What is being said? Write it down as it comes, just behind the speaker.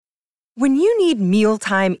When you need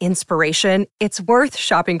mealtime inspiration, it's worth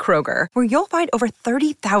shopping Kroger, where you'll find over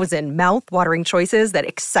 30,000 mouth-watering choices that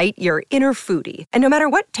excite your inner foodie. And no matter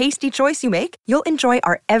what tasty choice you make, you'll enjoy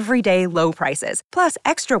our everyday low prices, plus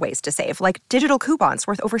extra ways to save, like digital coupons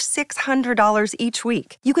worth over $600 each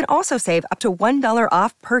week. You can also save up to $1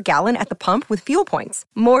 off per gallon at the pump with fuel points.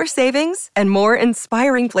 More savings and more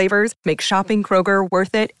inspiring flavors make shopping Kroger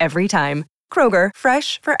worth it every time. Kroger,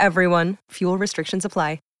 fresh for everyone. Fuel restrictions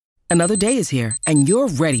apply. Another day is here, and you're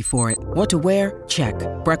ready for it. What to wear? Check.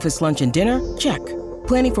 Breakfast, lunch, and dinner? Check.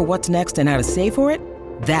 Planning for what's next and how to save for it?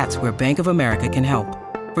 That's where Bank of America can help.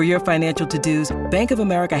 For your financial to-dos, Bank of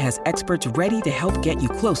America has experts ready to help get you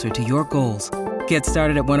closer to your goals. Get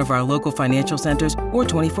started at one of our local financial centers or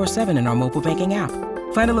 24/7 in our mobile banking app.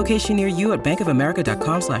 Find a location near you at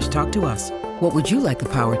bankofamerica.com/talktous. What would you like the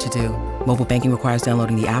power to do? Mobile banking requires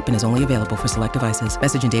downloading the app and is only available for select devices.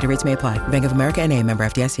 Message and data rates may apply. Bank of America N.A., member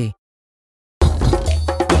FDIC.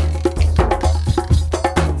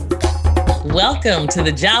 Welcome to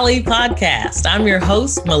the Jolly Podcast. I'm your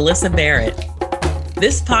host, Melissa Barrett.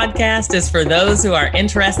 This podcast is for those who are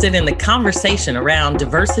interested in the conversation around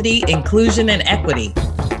diversity, inclusion, and equity.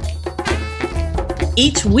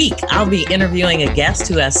 Each week, I'll be interviewing a guest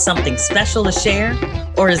who has something special to share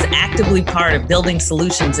or is actively part of building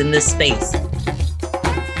solutions in this space.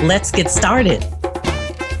 Let's get started.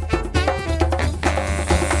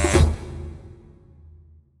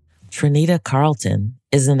 Trinita Carlton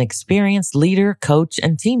is an experienced leader, coach,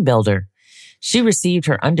 and team builder. She received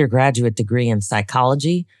her undergraduate degree in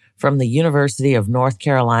psychology from the University of North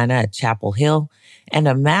Carolina at Chapel Hill and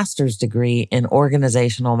a master's degree in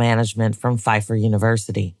organizational management from Pfeiffer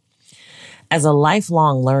University. As a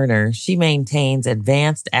lifelong learner, she maintains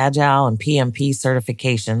advanced Agile and PMP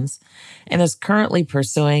certifications and is currently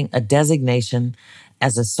pursuing a designation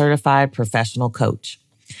as a certified professional coach.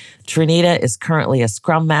 Trinita is currently a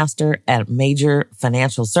Scrum Master at a major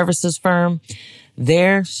financial services firm.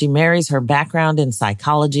 There, she marries her background in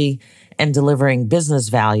psychology and delivering business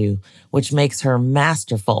value, which makes her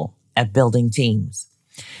masterful at building teams.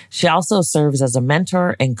 She also serves as a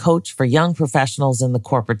mentor and coach for young professionals in the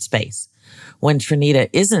corporate space. When Trinita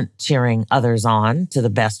isn't cheering others on to the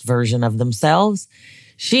best version of themselves,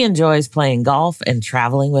 she enjoys playing golf and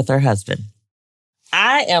traveling with her husband.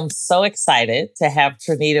 I am so excited to have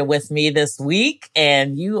Trinita with me this week,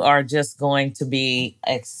 and you are just going to be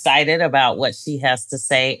excited about what she has to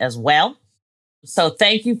say as well. So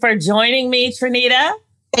thank you for joining me, Trinita.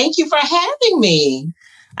 Thank you for having me.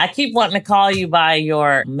 I keep wanting to call you by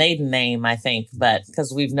your maiden name, I think, but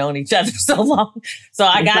because we've known each other so long. So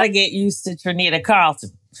I got to get used to Trinita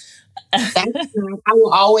Carlton. I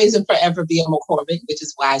will always and forever be a McCormick, which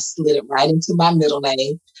is why I slid it right into my middle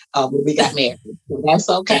name when we got married. So that's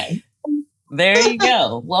okay. There you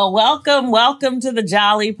go. Well, welcome to the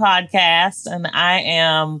Jolly Podcast. And I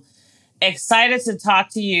am excited to talk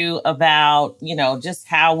to you about, just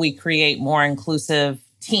how we create more inclusive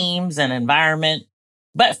teams and environment.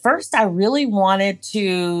 But first, I really wanted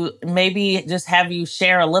to maybe just have you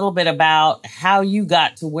share a little bit about how you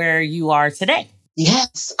got to where you are today.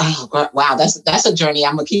 Yes. Oh, wow. That's a journey.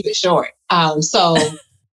 I'm going to keep it short. So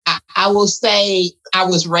I will say I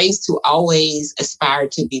was raised to always aspire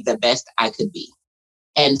to be the best I could be.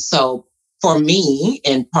 And so for me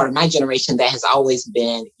and part of my generation, that has always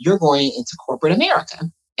been, you're going into corporate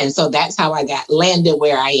America. And so that's how I got landed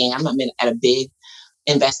where I am. I'm at a big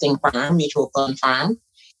investing firm, mutual fund firm.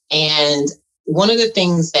 And one of the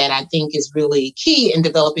things that I think is really key in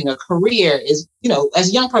developing a career is, as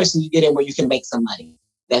a young person, you get in where you can make some money.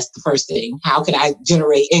 That's the first thing. How can I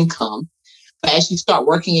generate income? But as you start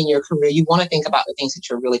working in your career, you want to think about the things that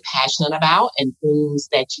you're really passionate about and things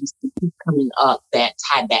that you see coming up that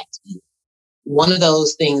tie back to you. One of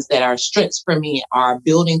those things that are strengths for me are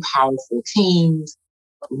building powerful teams,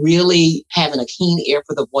 really having a keen ear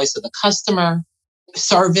for the voice of the customer,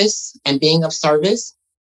 service and being of service,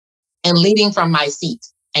 and leading from my seat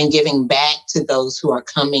and giving back to those who are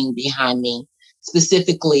coming behind me,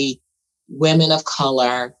 specifically women of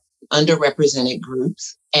color, underrepresented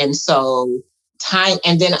groups. And so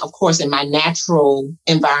and then of course, in my natural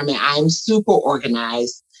environment, I'm super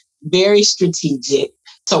organized, very strategic.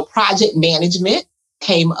 So project management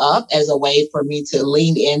came up as a way for me to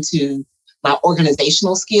lean into my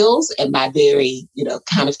organizational skills and my very,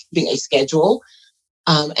 kind of keeping a schedule.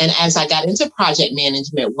 And as I got into project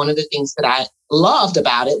management, one of the things that I loved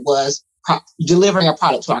about it was delivering a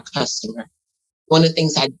product to our customer. One of the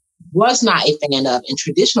things I was not a fan of in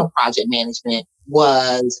traditional project management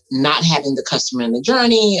was not having the customer in the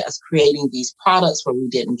journey, us creating these products where we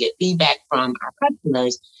didn't get feedback from our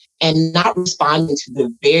customers. and not responding to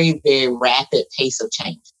the very, very rapid pace of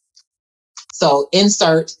change. So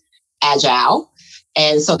insert Agile.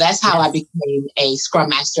 And so that's how I became a Scrum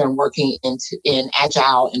Master and working in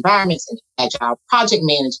Agile environments and Agile project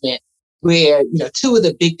management, where, two of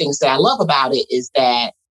the big things that I love about it is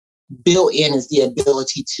that built in is the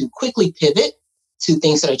ability to quickly pivot to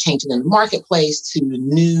things that are changing in the marketplace, to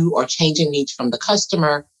new or changing needs from the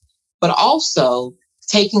customer, but also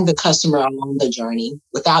taking the customer along the journey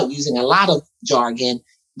without using a lot of jargon.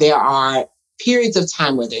 There are periods of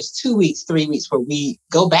time where there's 2 weeks, 3 weeks, where we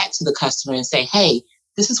go back to the customer and say, hey,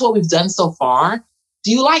 this is what we've done so far.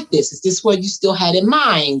 Do you like this? Is this what you still had in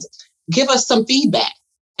mind? Give us some feedback.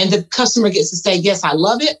 And the customer gets to say, yes, I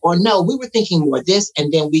love it, or no, we were thinking more this,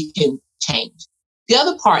 and then we can change. The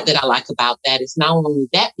other part that I like about that is not only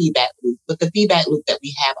that feedback loop, but the feedback loop that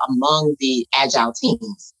we have among the Agile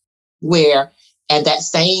teams, where at that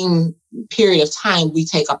same period of time, we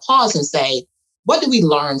take a pause and say, what did we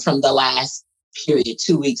learn from the last period,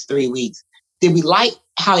 2 weeks, 3 weeks? Did we like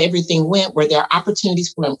how everything went? Were there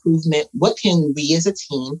opportunities for improvement? What can we as a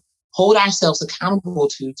team hold ourselves accountable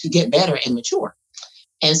to get better and mature?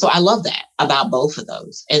 And so I love that about both of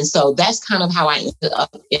those. And so that's kind of how I ended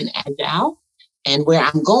up in Agile. And where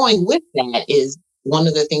I'm going with that is one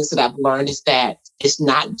of the things that I've learned is that it's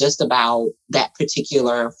not just about that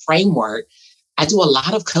particular framework. I do a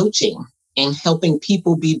lot of coaching and helping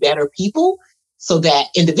people be better people, so that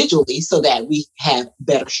individually, so that we have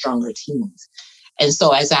better, stronger teams. And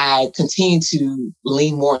so as I continue to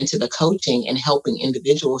lean more into the coaching and helping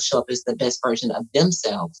individuals show up as the best version of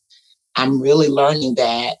themselves, I'm really learning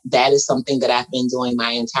that that is something that I've been doing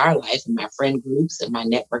my entire life in my friend groups and my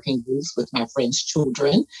networking groups with my friends'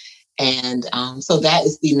 children. And so that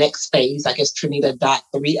is the next phase, I guess, Trinita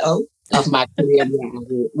 3.0 of my career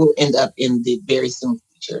will end up in the very soon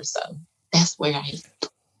future. So that's where I am.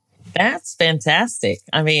 That's fantastic.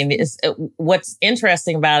 I mean, what's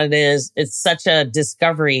interesting about it is it's such a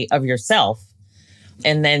discovery of yourself.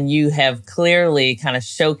 And then you have clearly kind of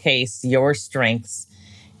showcased your strengths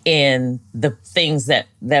in the things that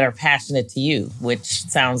are passionate to you, which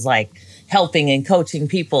sounds like helping and coaching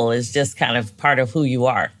people is just kind of part of who you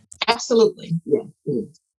are. Absolutely. Yeah.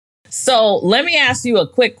 So let me ask you a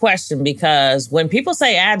quick question, because when people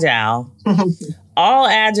say Agile, all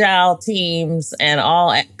Agile teams and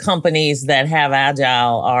all companies that have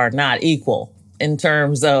Agile are not equal in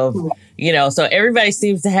terms of, so everybody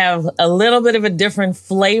seems to have a little bit of a different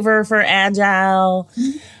flavor for Agile.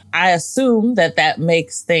 I assume that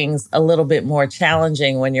makes things a little bit more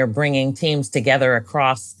challenging when you're bringing teams together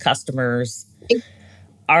across customers.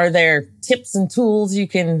 Are there tips and tools you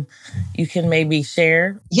can maybe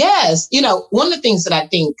share? Yes. One of the things that I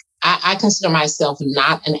think I consider myself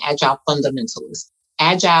not an Agile fundamentalist.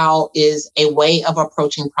 Agile is a way of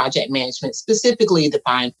approaching project management specifically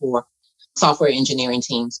defined for software engineering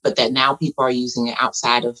teams, but that now people are using it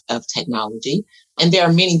outside of technology. And there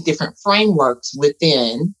are many different frameworks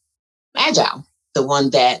within Agile. The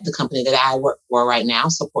one that the company that I work for right now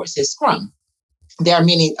supports is Scrum. There are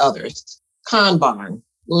many others: Kanban,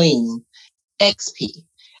 Lean, XP.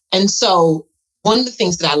 And so one of the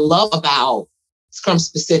things that I love about Scrum,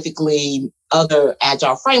 specifically other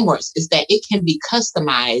Agile frameworks, is that it can be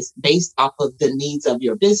customized based off of the needs of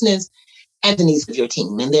your business and the needs of your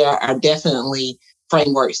team. And there are definitely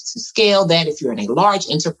frameworks to scale that if you're in a large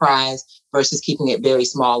enterprise versus keeping it very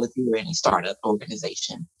small if you're in a startup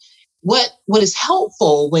organization. What is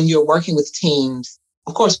helpful when you're working with teams,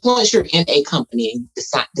 of course, once you're in a company and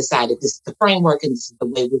decided this is the framework and this is the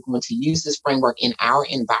way we're going to use this framework in our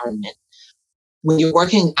environment, when you're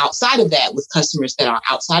working outside of that with customers that are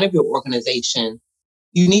outside of your organization,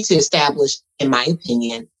 you need to establish, in my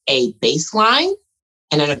opinion, a baseline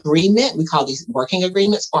and an agreement. We call these working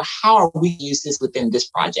agreements, or how are we use this within this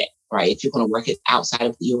project, right? If you're going to work it outside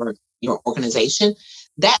of your organization,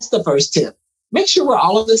 that's the first tip. Make sure we're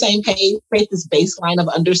all on the same page, create this baseline of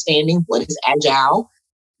understanding what is Agile,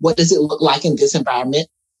 what does it look like in this environment,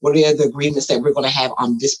 what are the agreements that we're going to have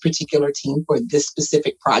on this particular team for this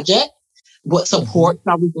specific project, what support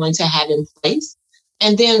are we going to have in place.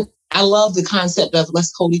 And then I love the concept of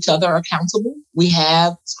let's hold each other accountable. We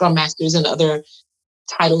have Scrum Masters and other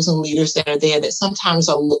titles and leaders that are there that sometimes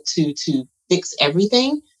are looked to fix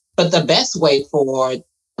everything. But the best way for,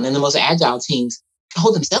 and the most Agile teams,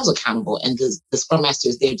 hold themselves accountable. And the Scrum Master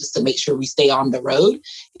is there just to make sure we stay on the road,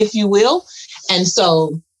 if you will. And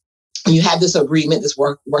so you have this agreement, this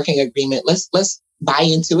working agreement. Let's buy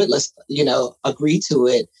into it. Let's, agree to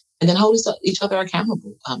it. And then hold each other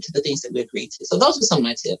accountable to the things that we agreed to. So those are some of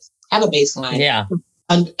my tips. Have a baseline. Yeah.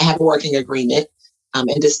 Have a working agreement and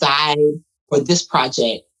decide for this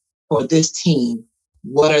project, for this team,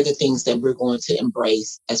 what are the things that we're going to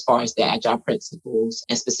embrace as far as the Agile principles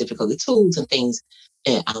and specifically the tools and things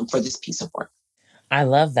for this piece of work. I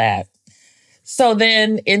love that. So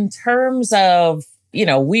then in terms of,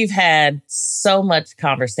 we've had so much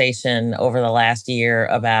conversation over the last year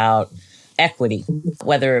about equity,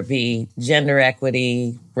 whether it be gender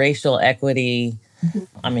equity, racial equity.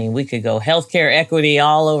 I mean, we could go healthcare equity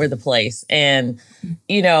all over the place. And,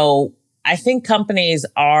 I think companies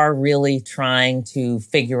are really trying to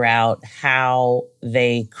figure out how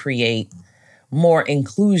they create more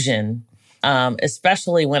inclusion,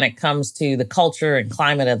 especially when it comes to the culture and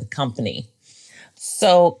climate of the company.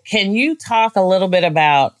 So can you talk a little bit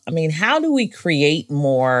about, how do we create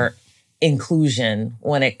more inclusion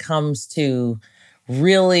when it comes to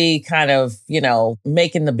really kind of,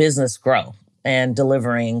 making the business grow and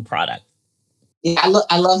delivering product? Yeah,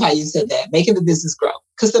 I love how you said that, making the business grow.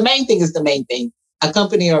 Because the main thing is the main thing. A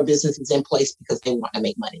company or a business is in place because they want to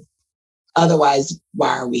make money. Otherwise, why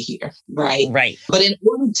are we here? Right. Right. But in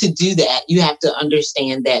order to do that, you have to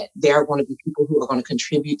understand that there are going to be people who are going to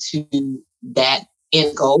contribute to that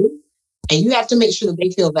end goal. And you have to make sure that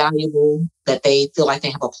they feel valuable, that they feel like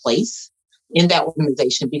they have a place in that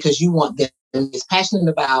organization because you want them as passionate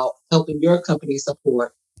about helping your company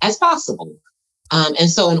support as possible.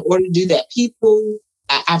 And so in order to do that,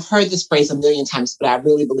 I've heard this phrase a million times, but I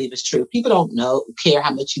really believe it's true. People don't care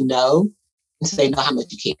how much you know until they know how much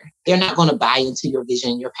you care. They're not going to buy into your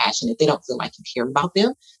vision, your passion, if they don't feel like you care about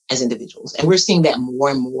them as individuals. And we're seeing that more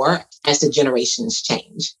and more as the generations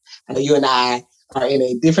change. I know you and I are in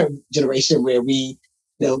a different generation where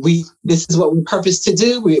this is what we're purposed to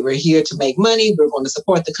do. We're here to make money. We're going to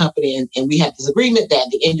support the company. And we have this agreement that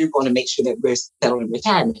at the end, you're going to make sure that we're settled in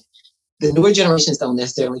retirement. The newer generations don't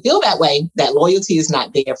necessarily feel that way. That loyalty is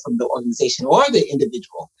not there from the organization or the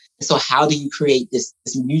individual. And so how do you create this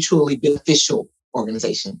mutually beneficial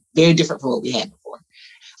organization? Very different from what we had before.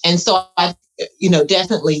 And so,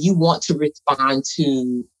 definitely you want to respond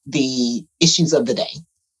to the issues of the day.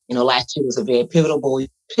 Last year was a very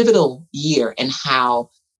pivotal year in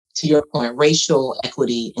how, to your point, racial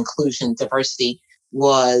equity, inclusion, diversity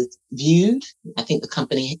was viewed. I think the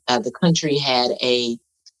country had a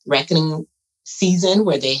reckoning season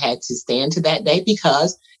where they had to stand to that day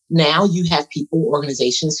because now you have people,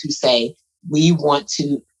 organizations who say,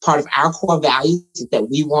 part of our core values is that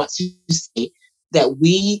we want to say that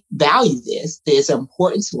we value this. It's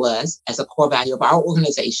important to us as a core value of our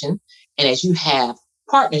organization. And as you have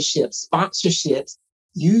partnerships, sponsorships,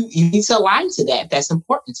 you need to align to that if that's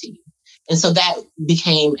important to you. And so that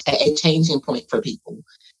became a changing point for people.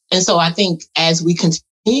 And so I think as we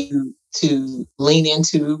continue to lean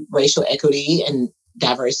into racial equity and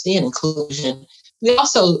diversity and inclusion, we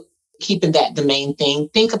also, keeping that the main thing,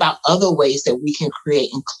 think about other ways that we can create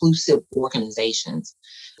inclusive organizations.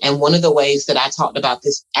 And one of the ways that I talked about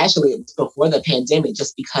this, actually, it was before the pandemic,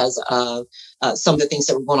 just because of some of the things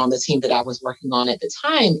that were going on the team that I was working on at the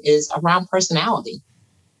time, is around personality.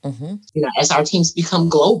 Mm-hmm. As our teams become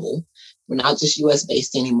global, we're not just US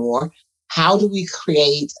based anymore. How do we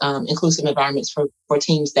create inclusive environments for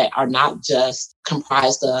teams that are not just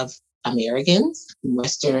comprised of Americans,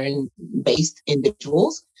 Western-based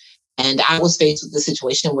individuals? And I was faced with the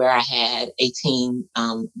situation where I had a team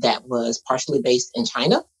that was partially based in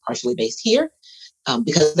China, partially based here,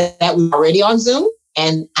 because that we were already on Zoom.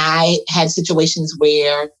 And I had situations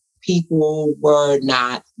where people were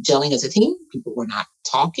not gelling as a team, people were not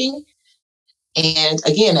talking. And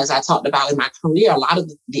again, as I talked about in my career, a lot of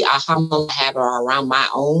the aha moments I have are around my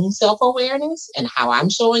own self-awareness and how I'm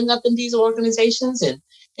showing up in these organizations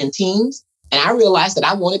and teams. And I realized that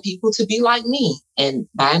I wanted people to be like me. And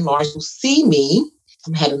by and large, will see me.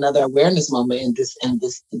 I had another awareness moment in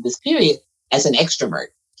this period as an extrovert.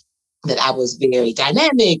 That I was very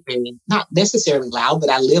dynamic, very not necessarily loud, but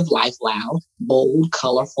I live life loud, bold,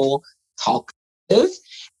 colorful, talkative.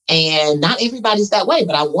 And not everybody's that way,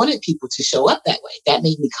 but I wanted people to show up that way. That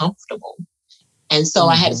made me comfortable. And so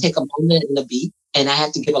I had to take a moment and a beat. And I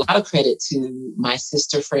have to give a lot of credit to my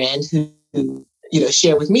sister friend who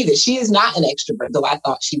shared with me that she is not an extrovert, though I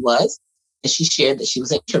thought she was. And she shared that she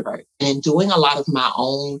was an introvert. And in doing a lot of my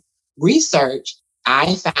own research,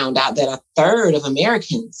 I found out that a third of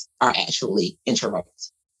Americans are actually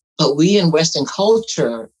introverts. But we in Western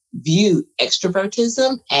culture view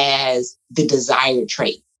extrovertism as the desired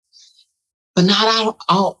trait. But not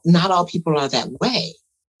all people are that way.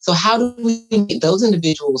 So how do we make those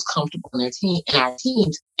individuals comfortable in our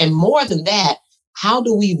teams? And more than that, how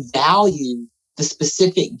do we value the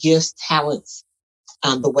specific gifts, talents,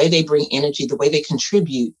 the way they bring energy, the way they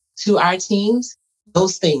contribute to our teams,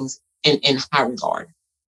 those things in high regard?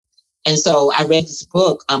 And so I read this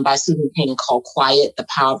book by Susan Cain called Quiet, The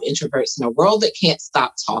Power of Introverts in a World That Can't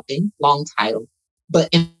Stop Talking, long title. But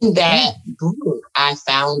in that book, I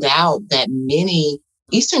found out that many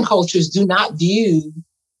Eastern cultures do not view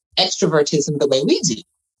extrovertism the way we do.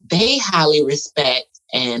 They highly respect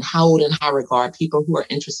and hold in high regard people who are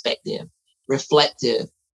introspective, reflective,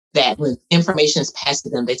 that when information is passed to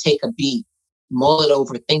them, they take a beat, mull it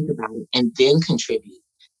over, think about it, and then contribute.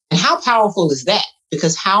 And how powerful is that?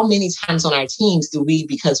 Because how many times on our teams do we,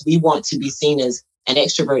 because we want to be seen as an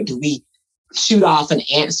extrovert, do we shoot off an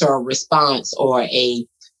answer or response or a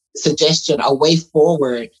suggestion, a way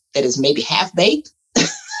forward that is maybe half-baked?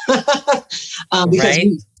 Because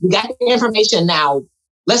we got the information now,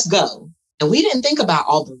 let's go. And we didn't think about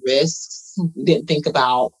all the risks. We didn't think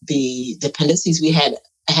about the dependencies we had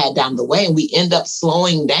down the way. And we end up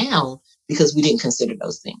slowing down because we didn't consider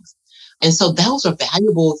those things. And so those are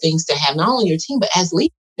valuable things to have, not only your team, but as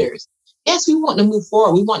leaders. Yes, we want to move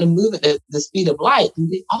forward. We want to move at the speed of light.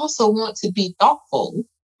 We also want to be thoughtful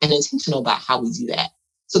and intentional about how we do that.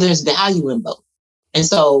 So there's value in both. And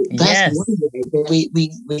so that's one way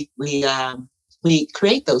that we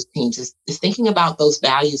create those teams is thinking about those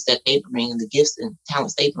values that they bring and the gifts and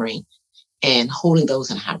talents they bring and holding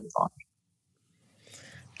those in high regard.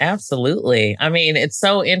 Absolutely. I mean, it's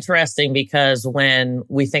so interesting because when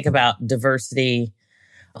we think about diversity,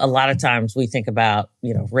 a lot of times we think about,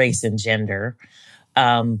 race and gender.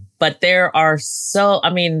 But there are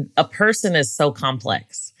a person is so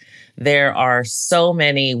complex. There are so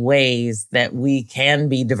many ways that we can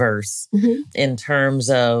be diverse in terms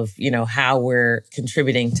of, how we're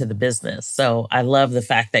contributing to the business. So I love the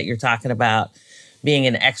fact that you're talking about being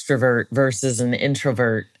an extrovert versus an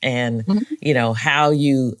introvert and, how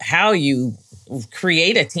you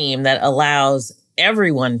create a team that allows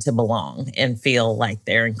everyone to belong and feel like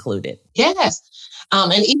they're included. Yes.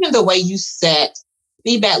 And even the way you set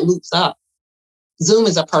feedback loops up. Zoom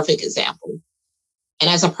is a perfect example. And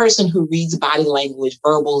as a person who reads body language,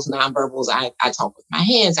 verbals, nonverbals, I talk with my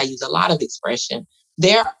hands. I use a lot of expression.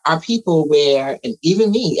 There are people where, and even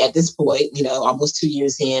me at this point, almost 2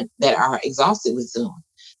 years in, that are exhausted with Zoom.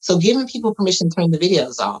 So giving people permission to turn the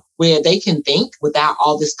videos off where they can think without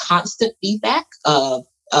all this constant feedback of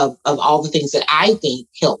all the things that I think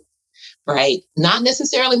help, right? Not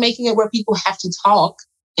necessarily making it where people have to talk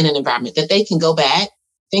in an environment that they can go back,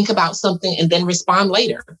 think about something, and then respond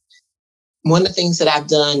later. One of the things that I've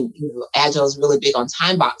done, Agile is really big on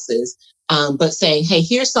time boxes, but saying, hey,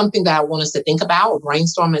 here's something that I want us to think about or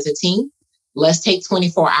brainstorm as a team. Let's take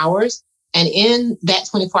 24 hours. And in that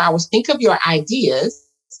 24 hours, think of your ideas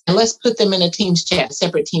and let's put them in a Teams chat, a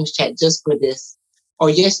separate Teams chat just for this. Or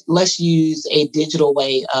yes, let's use a digital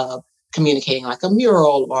way of communicating like a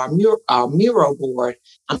mural or a mural board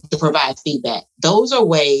to provide feedback. Those are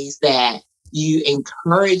ways that you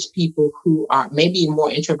encourage people who are maybe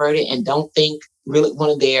more introverted and don't think really, one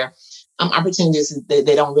of their opportunities is that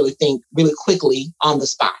they don't really think really quickly on the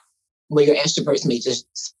spot, where your extroverts may just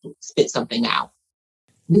spit something out.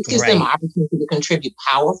 This gives them an opportunity to contribute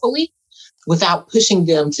powerfully without pushing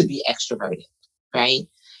them to be extroverted, right?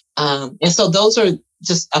 And so those are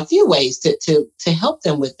just a few ways to help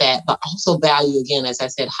them with that, but also value, again, as I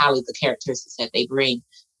said, highly the characteristics that they bring,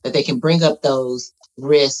 that they can bring up those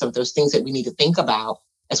risks or those things that we need to think about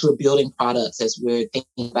as we're building products, as we're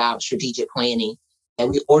thinking about strategic planning that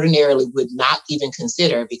we ordinarily would not even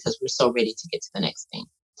consider because we're so ready to get to the next thing.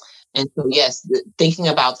 And so, yes, thinking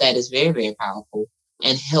about that is very, very powerful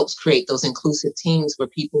and helps create those inclusive teams where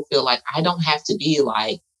people feel like I don't have to be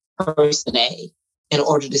like person A in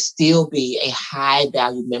order to still be a high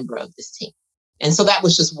value member of this team. And so that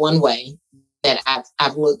was just one way that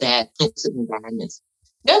I've looked at inclusive environments.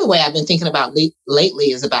 The other way I've been thinking about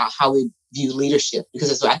lately is about how we view leadership,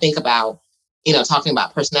 because as I think about, talking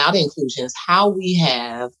about personality inclusions, how we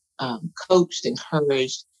have coached,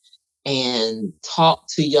 encouraged, and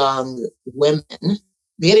talked to young women,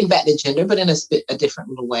 getting back to gender, but in a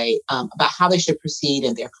different little way, about how they should proceed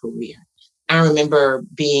in their career. I remember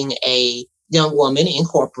being a young woman in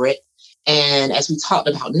corporate, and as we talked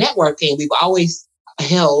about networking, we've always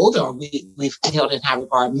held, or we've held in high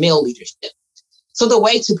regard, male leadership. So the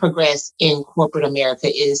way to progress in corporate America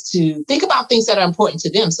is to think about things that are important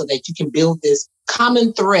to them so that you can build this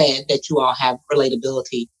common thread that you all have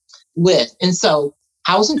relatability with. And so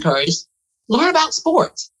I was encouraged, learn about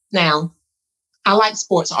sports. Now, I like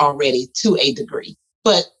sports already to a degree,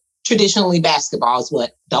 but traditionally basketball is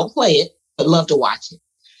what, don't play it, but love to watch it.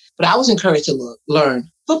 But I was encouraged to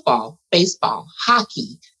learn football, baseball,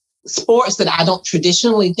 hockey, sports that I don't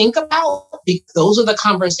traditionally think about, because those are the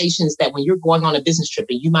conversations that when you're going on a business trip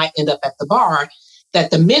and you might end up at the bar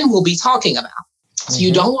that the men will be talking about. So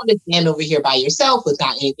you don't want to stand over here by yourself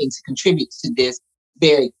without anything to contribute to this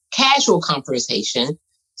very casual conversation.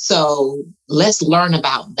 So let's learn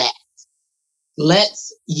about that.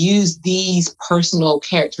 Let's use these personal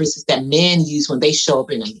characteristics that men use when they show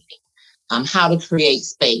up in a meeting. How to create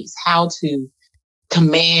space, how to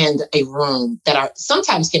command a room that are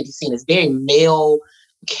sometimes can be seen as very male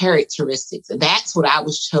characteristics. And that's what I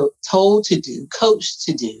was told to do, coached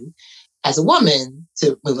to do as a woman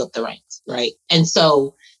to move up the ranks, right? And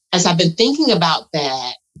so as I've been thinking about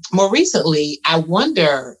that more recently, I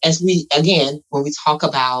wonder, when we talk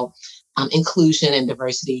about inclusion and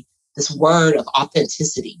diversity, this word of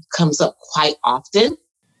authenticity comes up quite often.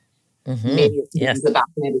 Maybe it's about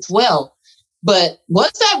that as well. But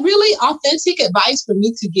was that really authentic advice for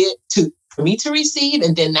me to receive,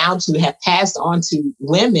 and then now to have passed on to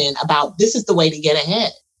women about this is the way to get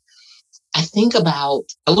ahead? I think about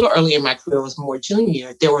a little earlier in my career, was more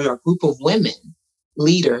junior. There were a group of women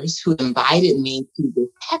leaders who invited me to this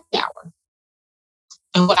happy hour.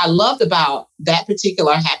 And what I loved about that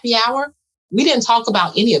particular happy hour, we didn't talk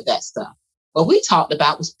about any of that stuff. What we talked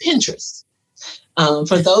about was Pinterest.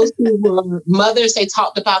 For those who were mothers, they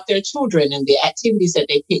talked about their children and the activities that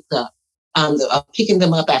they picked up, picking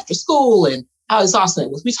them up after school and how exhausting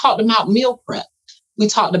it was. We talked about meal prep. We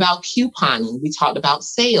talked about couponing. We talked about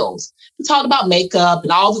sales. We talked about makeup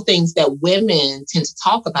and all the things that women tend to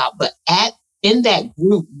talk about. But in that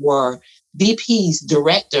group were VPs,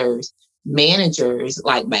 directors, managers,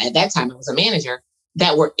 like at that time I was a manager,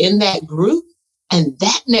 that were in that group. And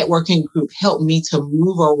that networking group helped me to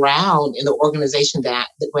move around in the organization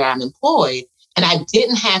where I'm employed. And I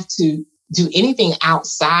didn't have to do anything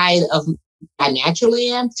outside of I naturally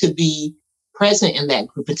am to be present in that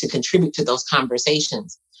group and to contribute to those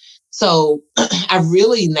conversations. So I've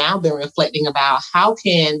really now been reflecting about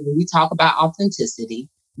when we talk about authenticity,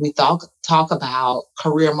 we talk about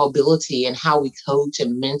career mobility and how we coach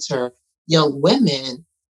and mentor young women.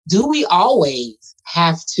 Do we always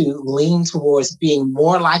have to lean towards being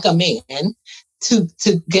more like a man to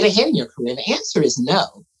get ahead in your career? The answer is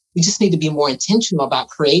no. We just need to be more intentional about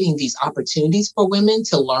creating these opportunities for women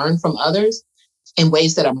to learn from others in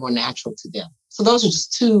ways that are more natural to them. So those are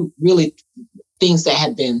just two really things that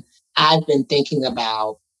I've been thinking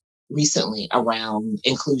about recently around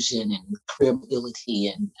inclusion and career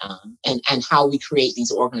mobility and how we create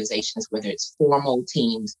these organizations, whether it's formal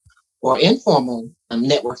teams or informal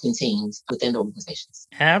networking teams within the organizations.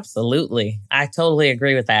 Absolutely. I totally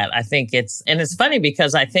agree with that. I think it's funny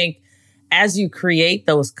because I think as you create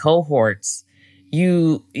those cohorts,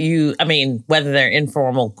 whether they're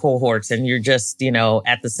informal cohorts and you're just,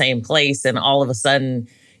 at the same place and all of a sudden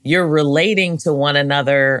you're relating to one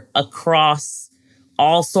another across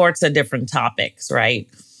all sorts of different topics, right?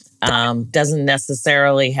 Doesn't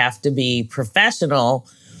necessarily have to be professional,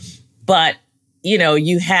 but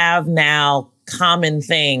you have now common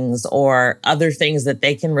things or other things that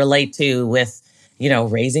they can relate to with,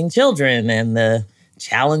 raising children and the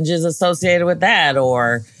challenges associated with that,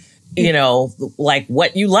 or, like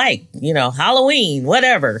what you like, Halloween,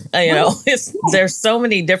 whatever, there's so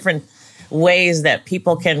many different ways that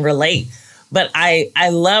people can relate. But I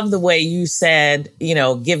love the way you said,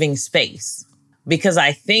 giving space, because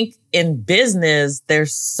I think in business,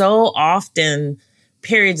 there's so often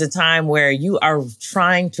periods of time where you are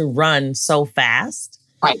trying to run so fast,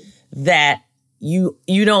 right, that you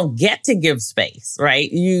don't get to give space, right?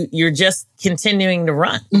 You're just continuing to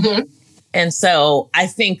run. Mm-hmm. And so I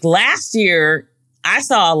think last year I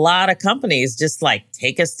saw a lot of companies just like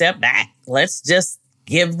take a step back. Let's just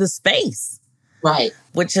give the space. Right.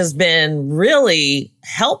 Which has been really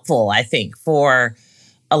helpful, I think, for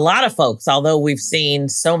a lot of folks, although we've seen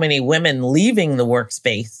so many women leaving the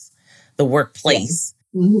workplace,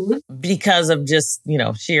 mm-hmm. because of just,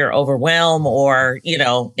 sheer overwhelm or,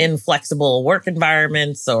 inflexible work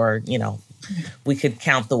environments, or, we could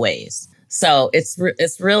count the ways. So it's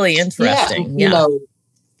really interesting. Yeah.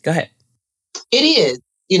 Go ahead. It is,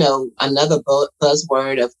 another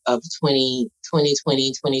buzzword of 2020,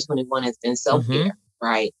 2021 has been self-care,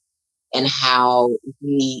 right? And how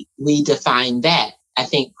we define that. I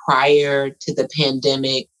think prior to the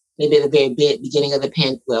pandemic, maybe at the very beginning of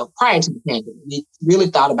prior to the pandemic, we really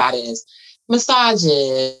thought about it as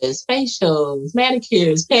massages, facials,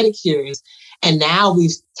 manicures, pedicures. And now we're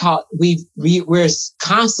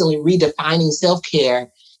constantly redefining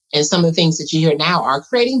self-care. And some of the things that you hear now are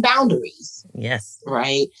creating boundaries. Yes.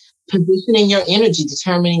 Right. Positioning your energy,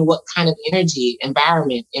 determining what kind of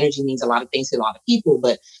environment. Energy means a lot of things to a lot of people,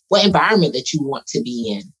 but what environment that you want to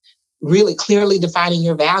be in. Really clearly defining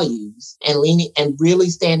your values and really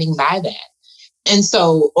standing by that. And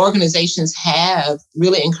so organizations have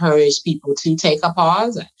really encouraged people to take a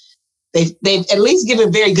pause. They've at least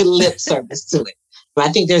given very good lip service to it. But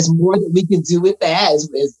I think there's more that we can do with that.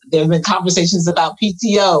 There have been conversations about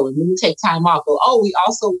PTO and when we take time off. But, we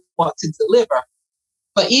also want to deliver.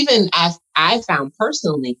 But even I found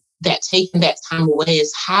personally that taking that time away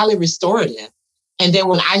is highly restorative. And then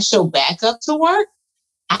when I show back up to work,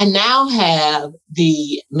 I now have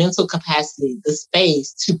the mental capacity, the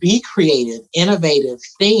space to be creative, innovative,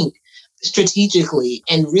 think strategically,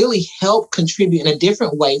 and really help contribute in a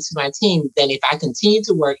different way to my team than if I continue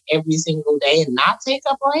to work every single day and not take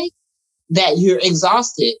a break, that you're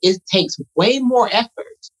exhausted. It takes way more effort.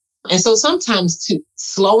 And so sometimes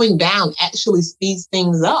slowing down actually speeds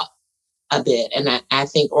things up a bit. And I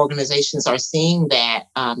think organizations are seeing that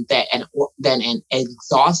an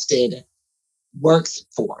exhausted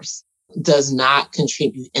workforce does not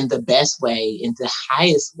contribute in the best way, in the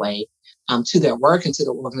highest way, to their work and to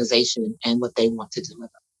the organization and what they want to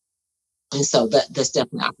deliver. And so that's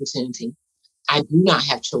definitely an opportunity. I do not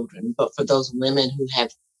have children, but for those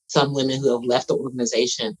some women who have left the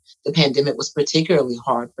organization, the pandemic was particularly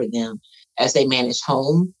hard for them as they managed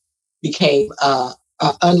home, became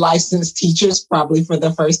unlicensed teachers probably for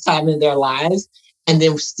the first time in their lives, and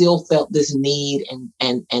then still felt this need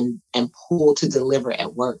and pull to deliver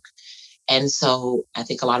at work. And so I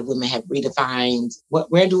think a lot of women have redefined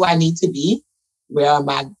where do I need to be? Where are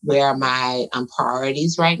my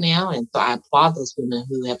priorities right now? And so I applaud those women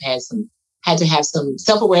who have had to have some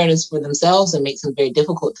self-awareness for themselves and make some very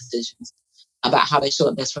difficult decisions about how they show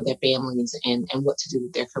up best for their families and what to do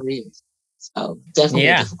with their careers. So definitely.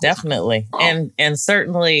 Yeah, definitely. And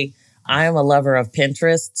certainly I'm a lover of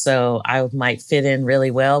Pinterest, so I might fit in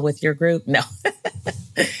really well with your group. No.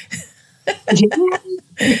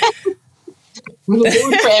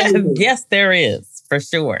 Yes, there is, for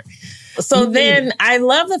sure. So then I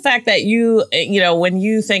love the fact that when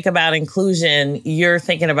you think about inclusion, you're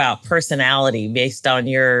thinking about personality based on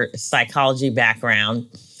your psychology background.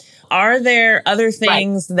 Are there other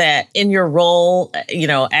things that in your role,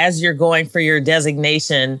 as you're going for your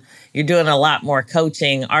designation, you're doing a lot more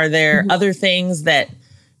coaching. Are there other things that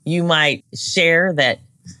you might share that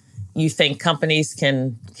you think companies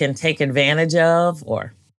can take advantage of,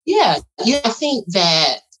 or? Yeah, I think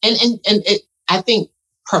that, I think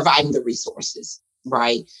providing the resources,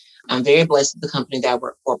 right? I'm very blessed that the company that I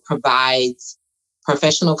work for provides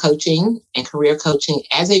professional coaching and career coaching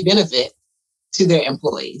as a benefit to their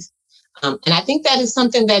employees. And I think that is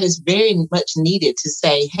something that is very much needed to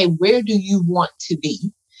say, hey, where do you want to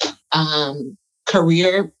be?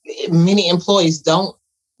 Many employees don't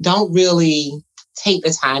really take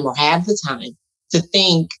the time or have the time to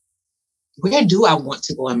think, where do I want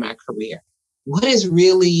to go in my career? What is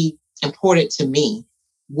really important to me?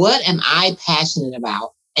 What am I passionate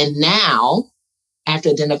about? And now, after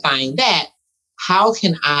identifying that, how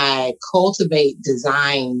can I cultivate,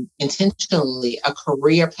 design intentionally a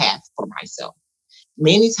career path for myself?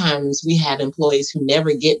 Many times we have employees who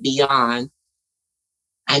never get beyond,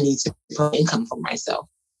 I need to provide income for myself.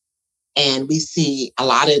 And we see a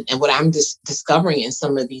lot of, and what I'm just discovering in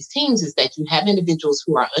some of these teams is that you have individuals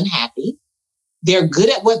who are unhappy. They're good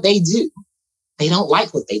at what they do. They don't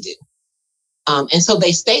like what they do. And so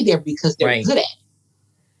they stay there because they're good at it.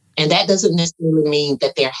 And that doesn't necessarily mean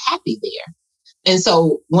that they're happy there. And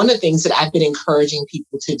so one of the things that I've been encouraging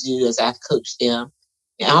people to do as I've coached them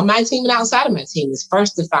on my team and outside of my team is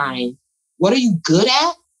first define, what are you good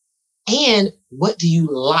at? And what do you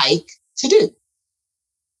like to do?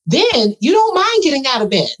 Then you don't mind getting out of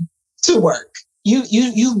bed to work. You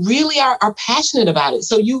really are passionate about it.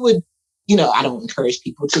 So you would, I don't encourage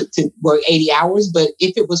people to work 80 hours, but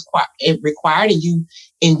if it was required and you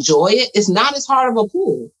enjoy it, it's not as hard of a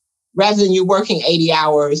pull rather than you working 80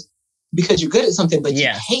 hours because you're good at something, but you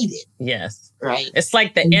hate it. Yes. Right. It's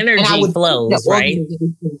like the energy flows, right?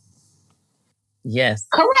 Yes.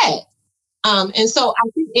 Correct. And so I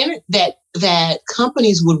think that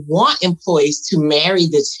companies would want employees to marry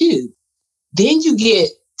the two. Then you get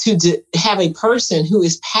to have a person who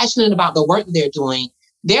is passionate about the work they're doing.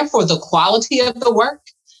 Therefore, the quality of the work,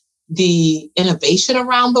 the innovation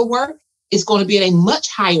around the work is going to be at a much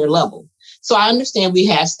higher level. So I understand we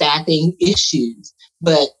have staffing issues,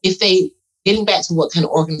 but getting back to what kind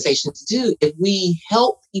of organizations do, if we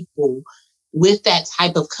help people with that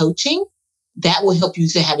type of coaching, that will help you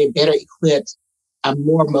to have a better equipped, a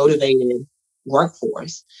more motivated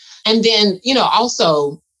workforce. And then,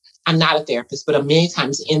 also, I'm not a therapist, but many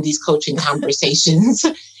times in these coaching conversations,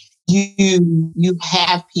 you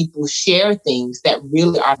have people share things that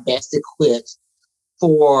really are best equipped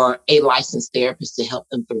for a licensed therapist to help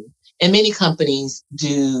them through. And many companies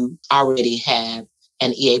do already have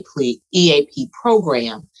an EAP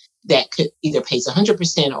program that could either pays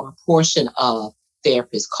 100% or a portion of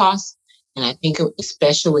therapist costs. And I think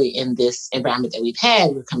especially in this environment that we've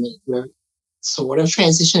had, we're sort of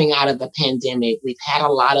transitioning out of the pandemic. We've had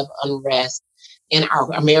a lot of unrest in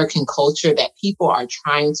our American culture that people are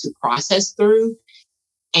trying to process through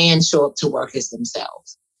and show up to work as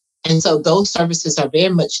themselves. And so those services are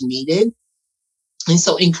very much needed. And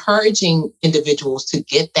so encouraging individuals to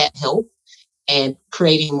get that help and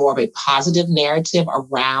creating more of a positive narrative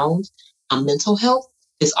around mental health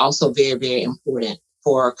is also very, very important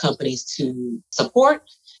for companies to support,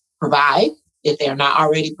 provide, if they're not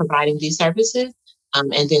already providing these services,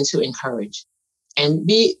 and then to encourage. And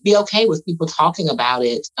be okay with people talking about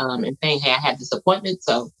it and saying, hey, I have this appointment,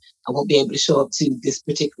 so I won't be able to show up to this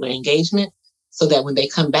particular engagement. So that when they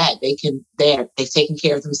come back, they've taken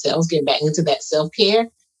care of themselves, getting back into that self-care,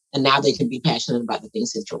 and now they can be passionate about the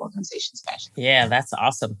things that your organization is passionate about. Yeah, that's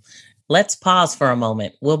awesome. Let's pause for a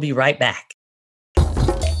moment. We'll be right back.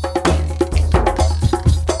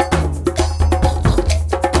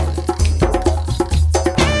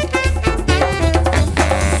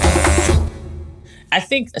 I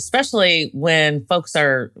think especially when folks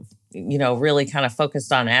are, really kind of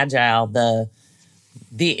focused on Agile,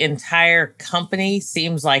 the entire company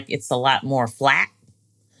seems like it's a lot more flat.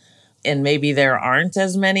 And maybe there aren't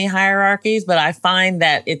as many hierarchies, but I find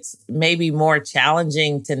that it's maybe more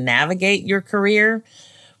challenging to navigate your career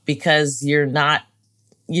because you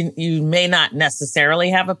may not necessarily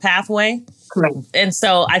have a pathway. Correct. And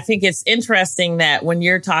so I think it's interesting that when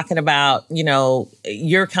you're talking about,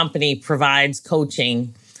 your company provides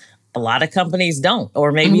coaching, a lot of companies don't,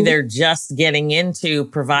 or maybe they're just getting into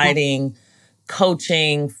providing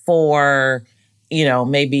coaching for,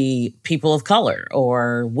 maybe people of color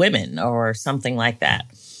or women or something like that.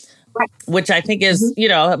 Right. Which I think is,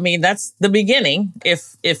 that's the beginning.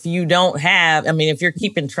 If you don't have, if you're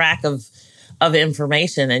keeping track of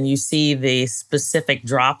information and you see the specific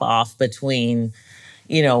drop off between,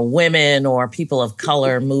 women or people of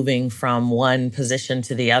color moving from one position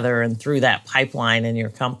to the other and through that pipeline in your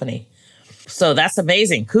company. So that's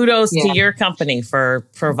amazing. Kudos to your company for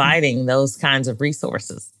providing those kinds of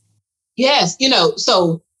resources. Yes.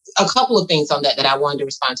 So a couple of things on that I wanted to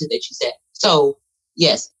respond to that you said. So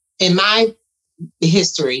yes, in my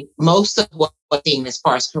history, most of what I've seen as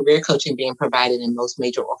far as career coaching being provided in most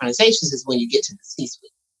major organizations is when you get to the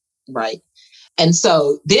C-suite, right? And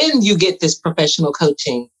so then you get this professional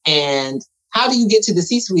coaching. And how do you get to the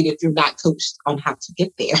C-suite if you're not coached on how to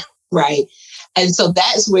get there, right? And so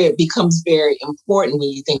that's where it becomes very important when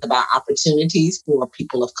you think about opportunities for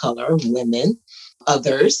people of color, women,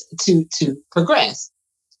 others to progress.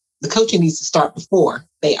 The coaching needs to start before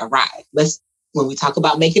they arrive. When we talk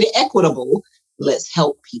about making it equitable, let's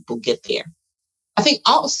help people get there.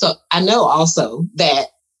 I know also that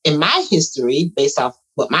in my history, based off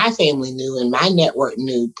what my family knew and my network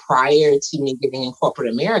knew prior to me getting in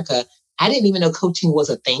corporate America, I didn't even know coaching was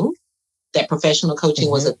a thing, that professional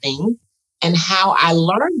coaching was a thing. And how I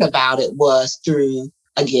learned about it was through,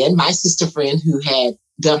 again, my sister friend who had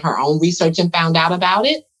done her own research and found out about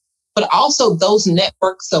it, but also those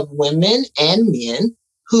networks of women and men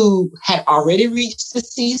who had already reached the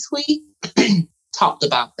C-suite talked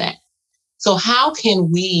about that. So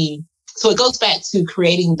so it goes back to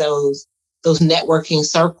creating those networking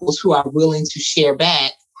circles who are willing to share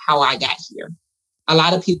back how I got here. A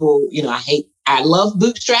lot of people, I love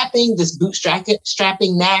bootstrapping, this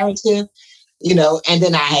bootstrapping narrative, and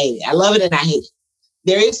then I hate it. I love it and I hate it.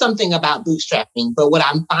 There is something about bootstrapping, but what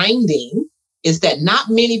I'm finding is that not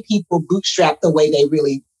many people bootstrap the way they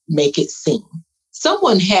really make it seem.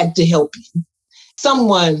 Someone had to help you.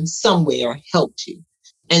 Someone somewhere helped you.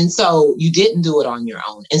 And so you didn't do it on your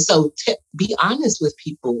own. And so be honest with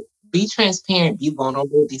people, be transparent, be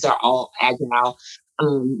vulnerable. These are all Agile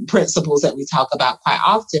principles that we talk about quite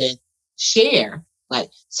often. Share.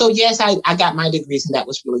 So yes, I got my degrees and that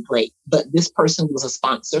was really great. But this person was a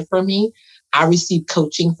sponsor for me. I received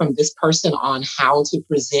coaching from this person on how to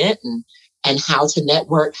present and how to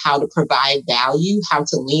network, how to provide value, how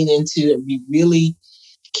to lean into and be really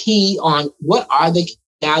key on what are the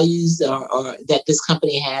values or that this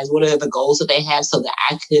company has, what are the goals that they have, so that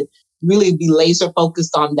I could really be laser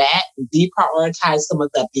focused on that and deprioritize some of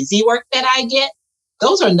the busy work that I get.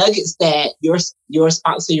 Those are nuggets that your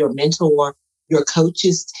sponsor, your mentor, your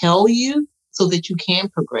coaches tell you so that you can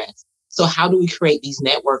progress. So how do we create these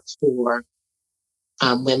networks for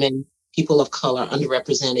women, people of color,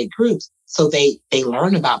 underrepresented groups, so they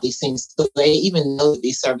learn about these things, so they even know that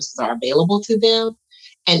these services are available to them?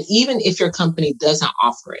 And even if your company doesn't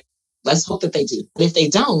offer it, Let's hope that they do. But if they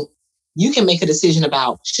don't, you can make a decision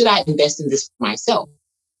about, should I invest in this for myself?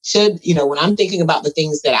 When I'm thinking about the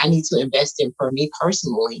things that I need to invest in for me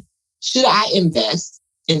personally, should I invest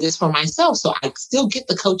in this for myself so I still get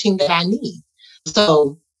the coaching that I need?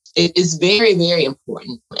 So it is very, very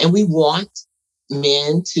important. And we want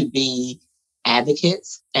men to be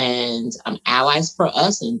advocates and allies for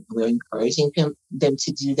us, and we're encouraging them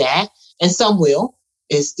to do that. And some will.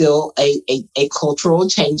 It's still a cultural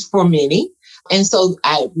change for many. And so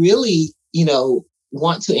I really,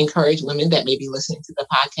 want to encourage women that may be listening to the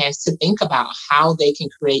podcast to think about how they can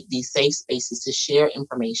create these safe spaces to share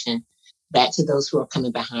information back to those who are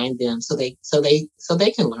coming behind them, so they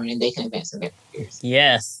can learn and they can advance in their careers.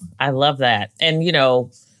 Yes, I love that. And,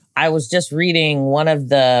 I was just reading one of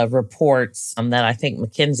the reports that I think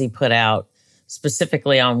McKinsey put out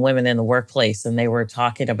specifically on women in the workplace. And they were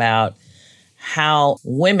talking about how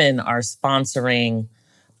women are sponsoring,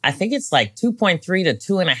 I think it's like 2.3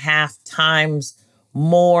 to 2.5 times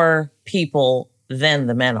more people than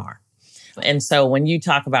the men are. And so when you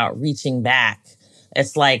talk about reaching back,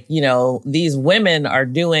 it's like, these women are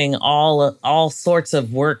doing all sorts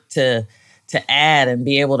of work to add and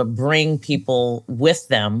be able to bring people with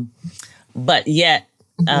them. But yet,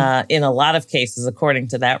 in a lot of cases, according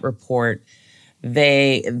to that report,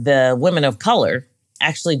 the women of color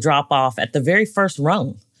actually drop off at the very first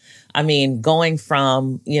rung. I mean, going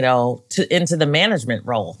from, into the management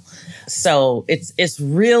role. So it's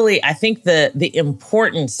really, I think the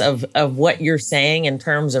importance of what you're saying in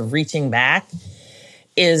terms of reaching back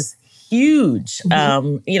is huge,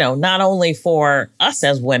 not only for us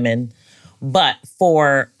as women, but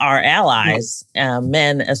for our allies,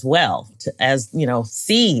 men as well,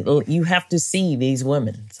 you have to see these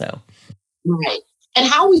women. So. Right. And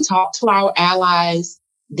how we talk to our allies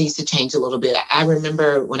needs to change a little bit. I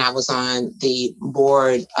remember when I was on the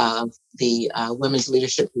board of the Women's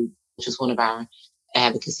Leadership Group, which is one of our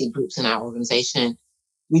advocacy groups in our organization,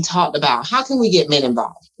 we talked about how can we get men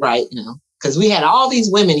involved, right? Because we had all these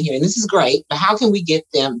women here, and this is great, but how can we get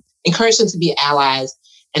them, encourage them to be allies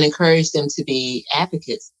and encourage them to be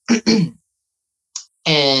advocates?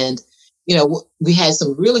 And we had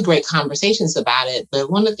some really great conversations about it. But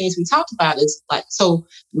one of the things we talked about is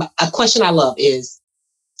a question I love is,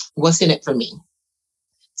 what's in it for me?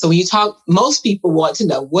 So when you talk, most people want to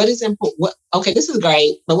know what is important. Okay, this is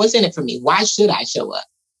great, but what's in it for me? Why should I show up?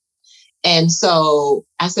 And so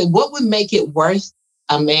I said, what would make it worth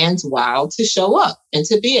a man's while to show up and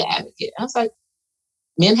to be an advocate? I was like,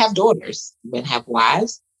 men have daughters, men have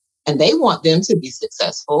wives, and they want them to be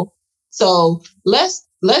successful. So let's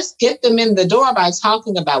get them in the door by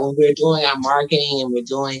talking about, when we're doing our marketing and we're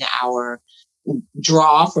doing our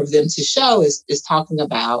draw for them to show, is talking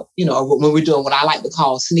about, when we're doing what I like to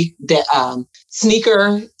call sneaker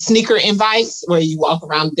invites, where you walk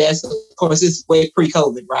around the desk. Of course, it's way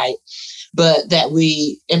pre-COVID, right? But that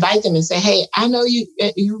we invite them and say, hey, I know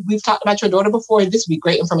we've talked about your daughter before. This would be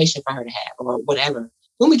great information for her to have, or whatever.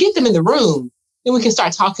 When we get them in the room, then we can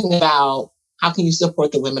start talking about how can you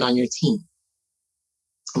support the women on your team,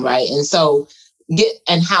 right? And so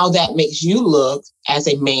and how that makes you look as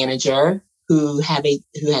a manager who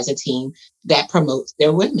has a team that promotes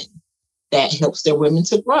their women, that helps their women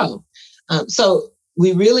to grow. So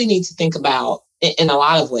we really need to think about, in a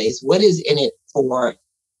lot of ways, what is in it for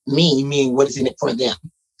me, meaning what is in it for them,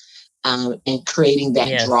 and creating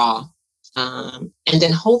that draw. And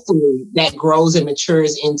then hopefully that grows and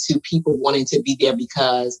matures into people wanting to be there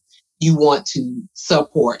because you want to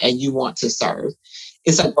support and you want to serve.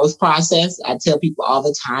 It's a growth process. I tell people all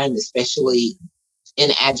the time, especially in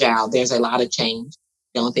Agile, there's a lot of change.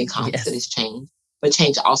 The only thing constant is change, but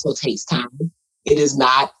change also takes time. It is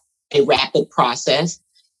not a rapid process.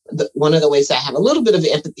 One of the ways I have a little bit of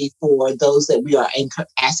empathy for those that we are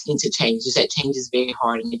asking to change is that change is very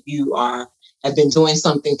hard. And if you have been doing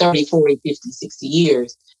something 30, 40, 50, 60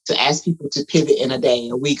 years, to ask people to pivot in a day,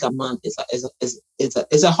 a week, a month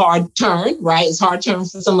is a hard turn, right? It's a hard turn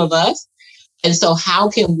for some of us. And so how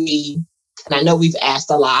can we, and I know we've asked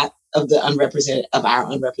a lot of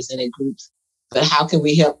our unrepresented groups, but how can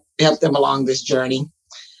we help them along this journey?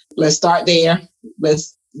 Let's start there.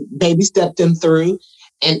 Let's baby step them through.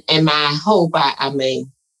 And my hope, I'm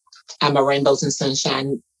a rainbows and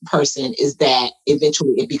sunshine person, is that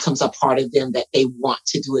eventually it becomes a part of them, that they want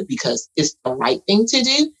to do it because it's the right thing to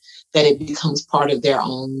do, that it becomes part of their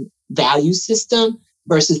own value system,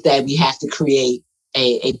 versus that we have to create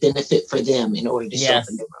a benefit for them in order to show up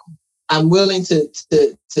in the room. I'm willing to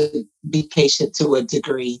be patient to a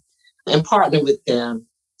degree and partner with them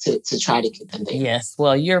to try to get them there. Yes.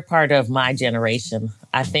 Well, you're part of my generation.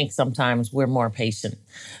 I think sometimes we're more patient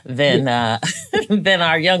than than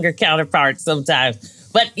our younger counterparts sometimes.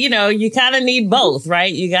 But, you know, you kind of need both,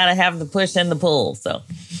 right? You got to have the push and the pull. So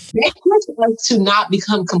they push us to not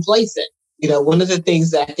become complacent. You know, one of the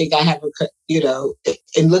things that I think I have, you know,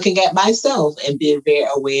 in looking at myself and being very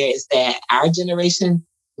aware is that our generation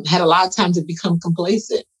had a lot of time to become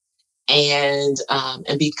complacent and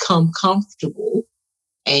become comfortable.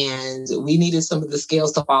 And we needed some of the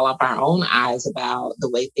scales to fall off our own eyes about the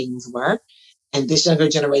way things were. And this younger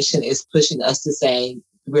generation is pushing us to say,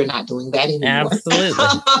 we're not doing that anymore. absolutely.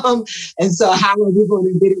 And so how are we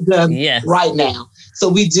going to get it done right now? So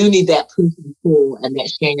we do need that push and pull and that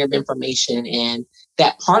sharing of information and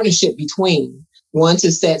that partnership between one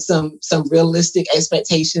to set some realistic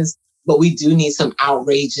expectations, but we do need some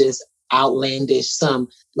outrageous, outlandish, some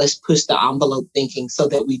let's push the envelope thinking so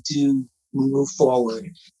that we do move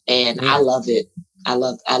forward. And I love it. I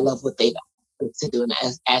love what they've asked us to do and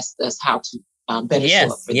asked us how to better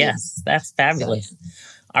show up for them. Yes, that's fabulous. So.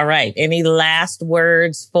 All right. Any last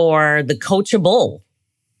words for the coachable?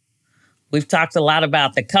 We've talked a lot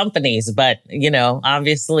about the companies, but, you know,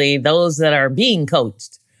 obviously those that are being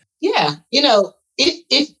coached. Yeah. You know,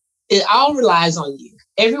 it all relies on you.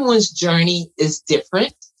 Everyone's journey is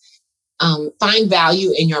different. Find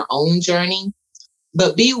value in your own journey,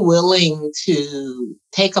 but be willing to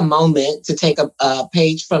take a moment to take a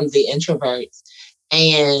page from the introverts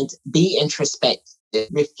and be introspective,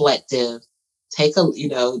 reflective. Take a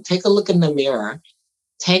look in the mirror.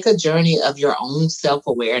 Take a journey of your own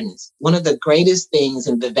self-awareness. One of the greatest things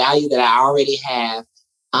and the value that I already have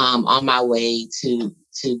on my way to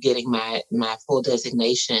getting my full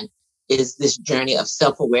designation is this journey of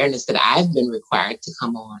self-awareness that I've been required to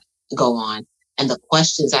go on, and the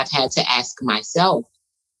questions I've had to ask myself.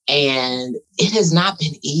 And it has not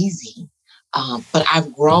been easy, but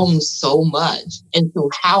I've grown so much. And so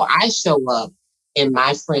how I show up in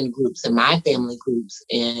my friend groups and my family groups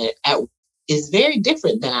is very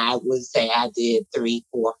different than I would say I did 3,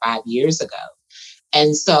 4, 5 years ago.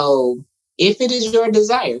 And so if it is your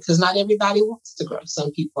desire, because not everybody wants to grow.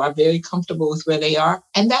 Some people are very comfortable with where they are,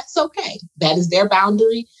 and that's okay. That is their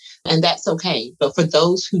boundary, and that's okay. But for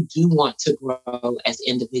those who do want to grow as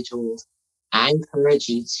individuals, I encourage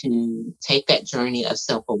you to take that journey of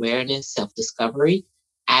self-awareness, self-discovery,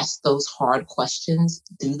 ask those hard questions,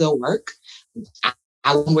 do the work.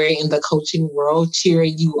 I'm in the coaching world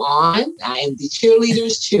cheering you on. I am the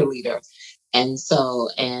cheerleader's cheerleader. And so,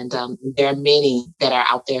 there are many that are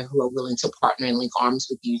out there who are willing to partner and link arms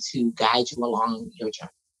with you to guide you along your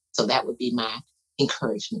journey. So that would be my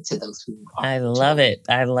encouragement to those who are. I love it.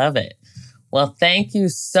 I love it. Well, thank you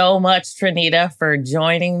so much, Trinita, for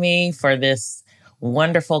joining me for this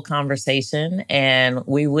wonderful conversation. And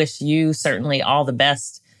we wish you certainly all the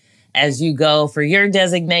best as you go for your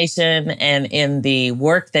designation and in the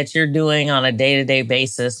work that you're doing on a day-to-day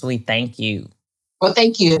basis. We thank you. Well,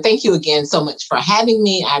 thank you. Thank you again so much for having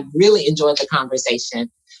me. I really enjoyed the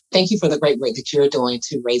conversation. Thank you for the great work that you're doing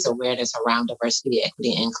to raise awareness around diversity,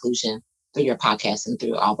 equity, and inclusion through your podcast and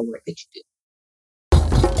through all the work that you do.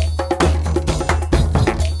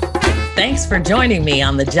 Thanks for joining me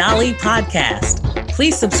on the Jolly Podcast.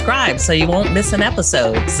 Please subscribe so you won't miss an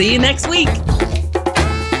episode. See you next week.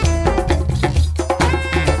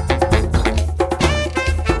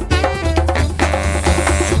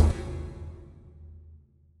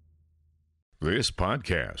 This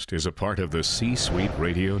podcast is a part of the C-Suite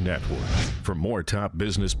Radio Network. For more top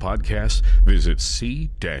business podcasts, visit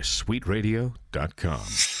c-suiteradio.com.